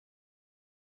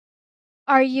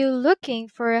Are you looking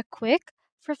for a quick,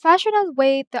 professional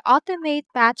way to automate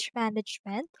patch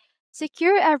management,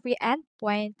 secure every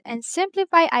endpoint, and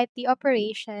simplify IT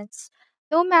operations,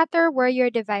 no matter where your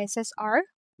devices are?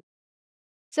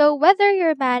 So, whether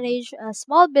you manage a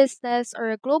small business or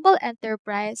a global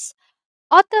enterprise,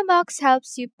 Automox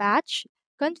helps you patch,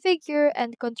 configure,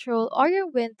 and control all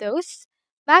your Windows,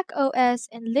 Mac OS,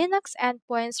 and Linux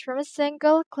endpoints from a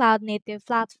single cloud native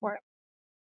platform.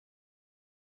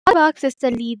 Automox is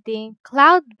the leading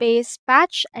cloud-based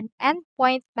patch and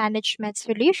endpoint management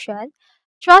solution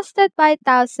trusted by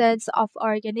thousands of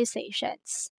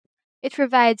organizations. It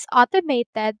provides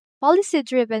automated,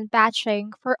 policy-driven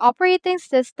patching for operating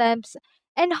systems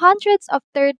and hundreds of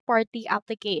third-party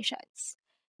applications.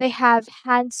 They have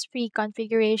hands-free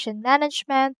configuration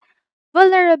management,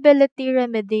 vulnerability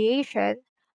remediation,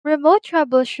 remote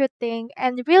troubleshooting,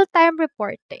 and real-time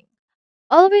reporting,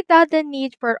 all without the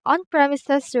need for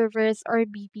on-premises servers or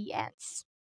VPNs.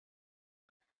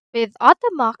 With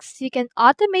Automox, you can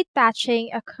automate patching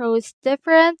across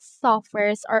different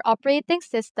softwares or operating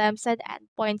systems and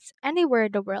endpoints anywhere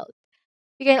in the world.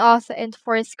 You can also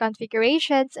enforce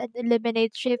configurations and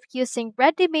eliminate drift using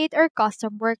ready-made or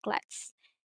custom worklets.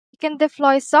 You can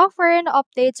deploy software and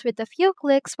updates with a few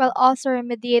clicks while also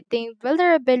remediating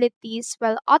vulnerabilities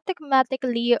while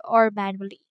automatically or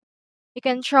manually. You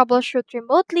can troubleshoot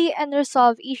remotely and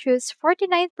resolve issues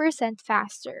 49%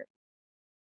 faster.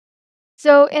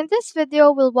 So in this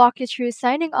video, we'll walk you through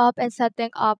signing up and setting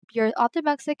up your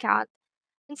Automax account,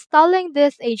 installing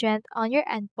this agent on your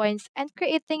endpoints, and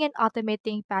creating and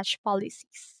automating patch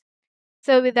policies.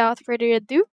 So without further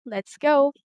ado, let's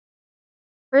go.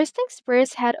 First things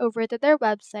first, head over to their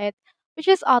website, which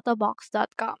is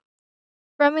autobox.com.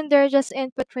 From in there, just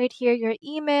input right here your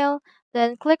email,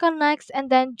 then click on next,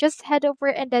 and then just head over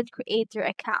and then create your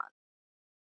account.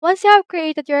 Once you have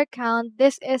created your account,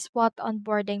 this is what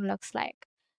onboarding looks like.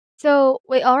 So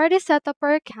we already set up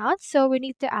our account, so we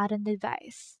need to add a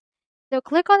device. So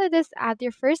click on this add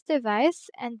your first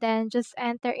device and then just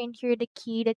enter in here the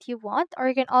key that you want, or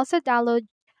you can also download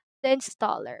the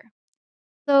installer.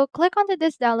 So click on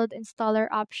this download installer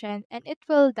option and it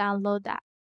will download that.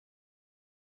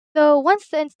 So once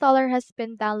the installer has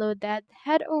been downloaded,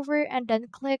 head over and then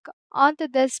click onto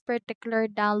this particular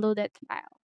downloaded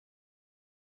file.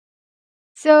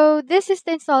 So this is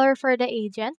the installer for the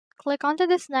agent. Click onto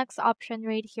this next option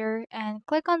right here and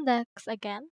click on next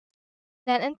again.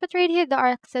 Then input right here the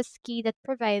access key that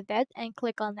provided and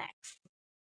click on next.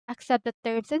 Accept the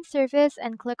terms and service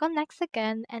and click on next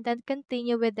again and then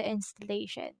continue with the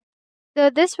installation. So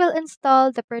this will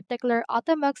install the particular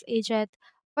Automox agent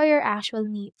for your actual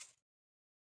needs.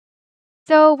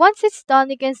 So once it's done,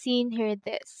 you can see in here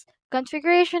this.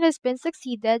 Configuration has been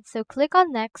succeeded, so click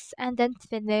on next and then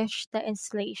finish the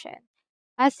installation.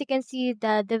 As you can see,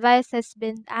 the device has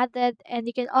been added and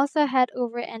you can also head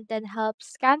over and then help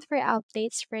scan for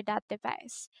updates for that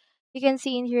device. You can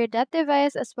see in here that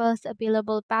device as well as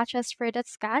available patches for that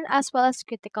scan as well as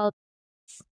critical.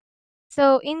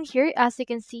 So in here, as you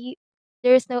can see,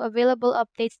 there is no available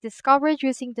updates discovered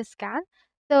using the scan,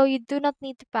 so you do not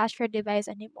need to patch your device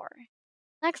anymore.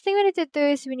 Next thing we need to do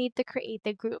is we need to create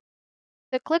a group.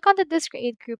 So click on the this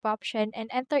create group option and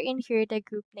enter in here the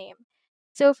group name.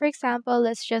 So for example,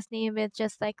 let's just name it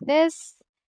just like this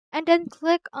and then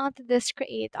click onto this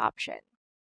create option.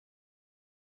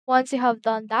 Once you have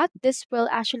done that, this will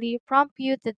actually prompt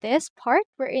you to this part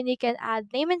wherein you can add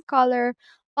name and color,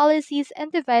 policies,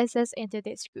 and devices into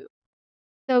this group.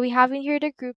 So we have in here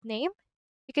the group name.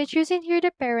 You can choose in here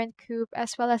the parent group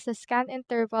as well as the scan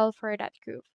interval for that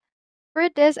group. For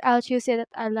this, I'll choose it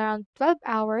at around 12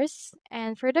 hours.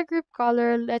 And for the group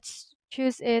color, let's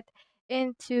choose it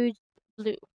into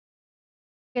blue.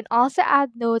 You can also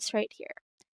add notes right here.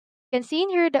 You can see in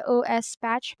here the OS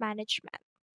patch management.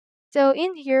 So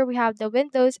in here, we have the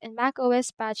Windows and Mac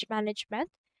OS patch management.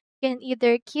 You can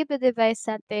either keep the device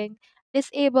setting,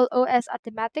 disable OS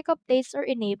automatic updates, or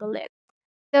enable it.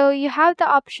 So you have the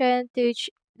option to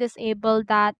disable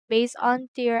that based on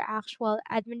to your actual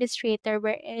administrator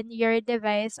wherein your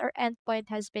device or endpoint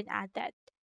has been added.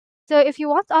 So if you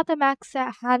want Automax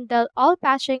to handle all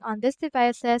patching on these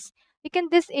devices, you can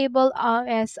disable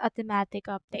OS automatic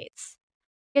updates.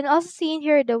 You can also see in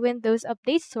here the Windows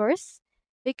update source.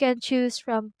 We can choose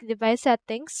from device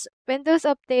settings, Windows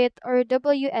Update, or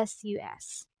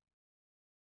WSUS.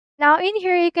 Now in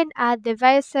here, you can add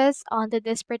devices onto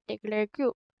this particular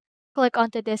group. Click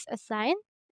onto this assign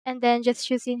and then just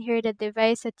choose in here the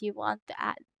device that you want to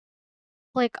add.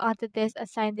 Click onto this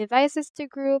assign devices to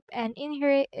group and in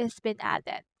here it's been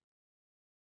added.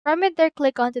 From it there,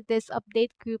 click onto this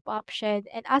update group option,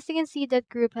 and as you can see, that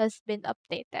group has been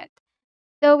updated.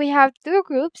 So we have two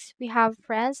groups. We have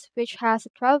friends, which has a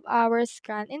 12 hours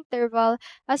scan interval,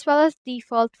 as well as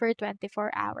default for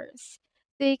 24 hours.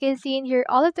 So you can see in here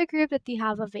all of the group that you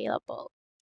have available.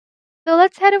 So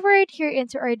let's head over right here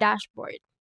into our dashboard.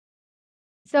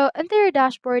 So under your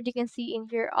dashboard, you can see in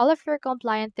here all of your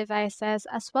compliant devices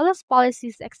as well as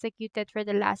policies executed for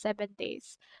the last 7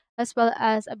 days, as well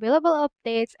as available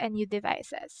updates and new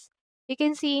devices. You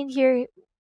can see in here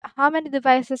how many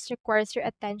devices requires your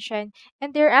attention,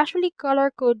 and they're actually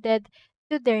color coded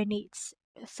to their needs.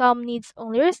 Some needs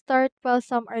only restart while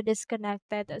some are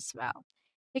disconnected as well.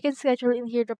 You can schedule in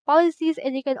here the policies,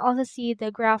 and you can also see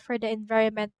the graph for the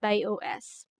environment by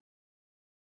OS.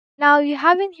 Now you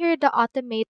have in here the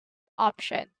automate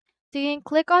option. So you can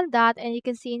click on that and you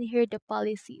can see in here the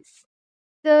policies.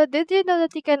 So did you know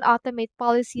that you can automate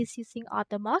policies using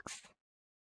Automox?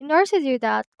 In order to do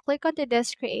that, click on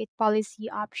this create policy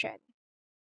option.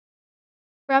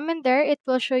 From in there, it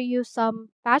will show you some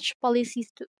patch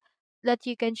policies that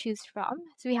you can choose from.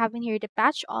 So we have in here the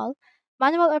patch all,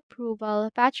 manual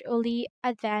approval, patch only,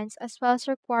 advanced, as well as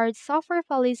required software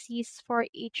policies for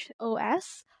each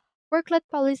OS, workload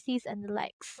policies, and the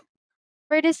likes.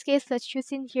 For this case, let's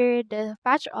choose in here the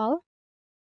patch all.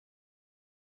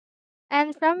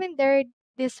 And from in there,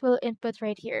 this will input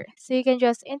right here. So you can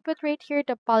just input right here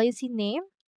the policy name,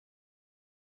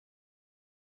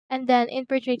 and then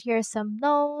input right here some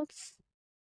notes.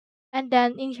 And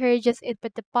then in here, just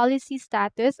input the policy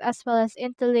status as well as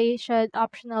installation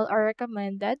optional or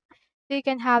recommended. So you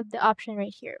can have the option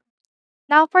right here.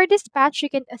 Now for this patch, you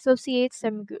can associate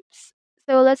some groups.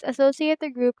 So let's associate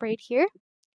the group right here.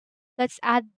 Let's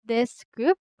add this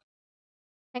group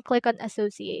and click on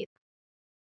associate.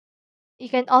 You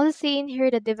can also see in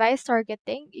here the device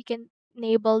targeting. You can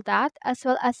enable that as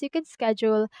well as you can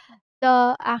schedule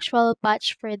the actual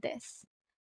batch for this.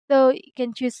 So you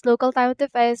can choose local time of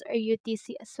device or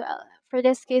UTC as well. For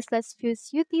this case, let's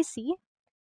choose UTC.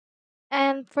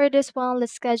 And for this one,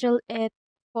 let's schedule it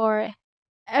for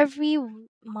every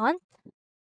month.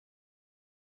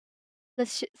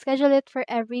 Let's schedule it for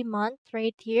every month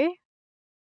right here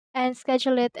and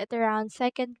schedule it at around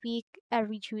second week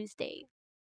every Tuesday.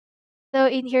 So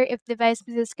in here, if device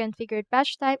misses configured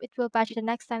patch time, it will patch the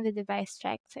next time the device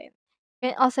checks in. You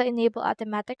can also enable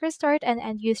automatic restart and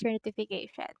end user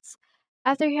notifications.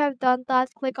 After you have done that,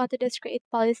 click onto this create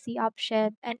policy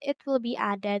option and it will be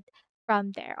added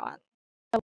from there on.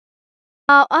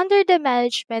 Under the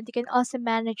management, you can also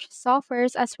manage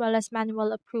softwares as well as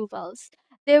manual approvals.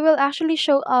 They will actually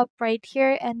show up right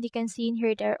here and you can see in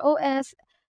here their OS,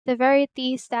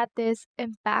 severity, status,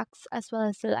 impacts, as well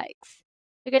as the likes.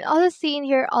 You can also see in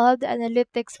here all of the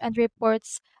analytics and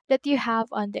reports that you have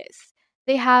on this.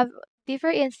 They have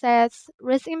different insights,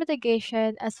 risk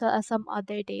mitigation, as well as some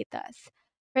other data.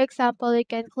 For example, you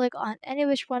can click on any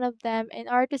which one of them in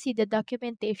order to see the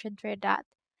documentation for that.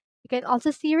 You can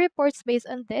also see reports based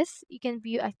on this. You can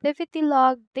view activity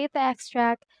log, data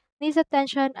extract, needs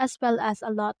attention, as well as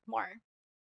a lot more.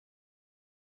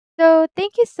 So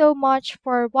thank you so much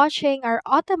for watching our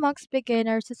Automox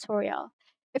beginner tutorial.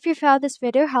 If you found this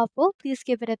video helpful, please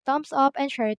give it a thumbs up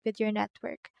and share it with your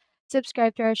network.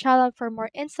 Subscribe to our channel for more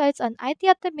insights on IT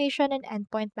automation and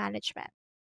endpoint management.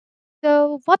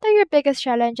 So, what are your biggest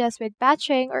challenges with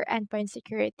patching or endpoint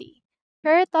security?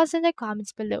 Share your thoughts in the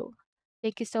comments below.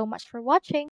 Thank you so much for watching.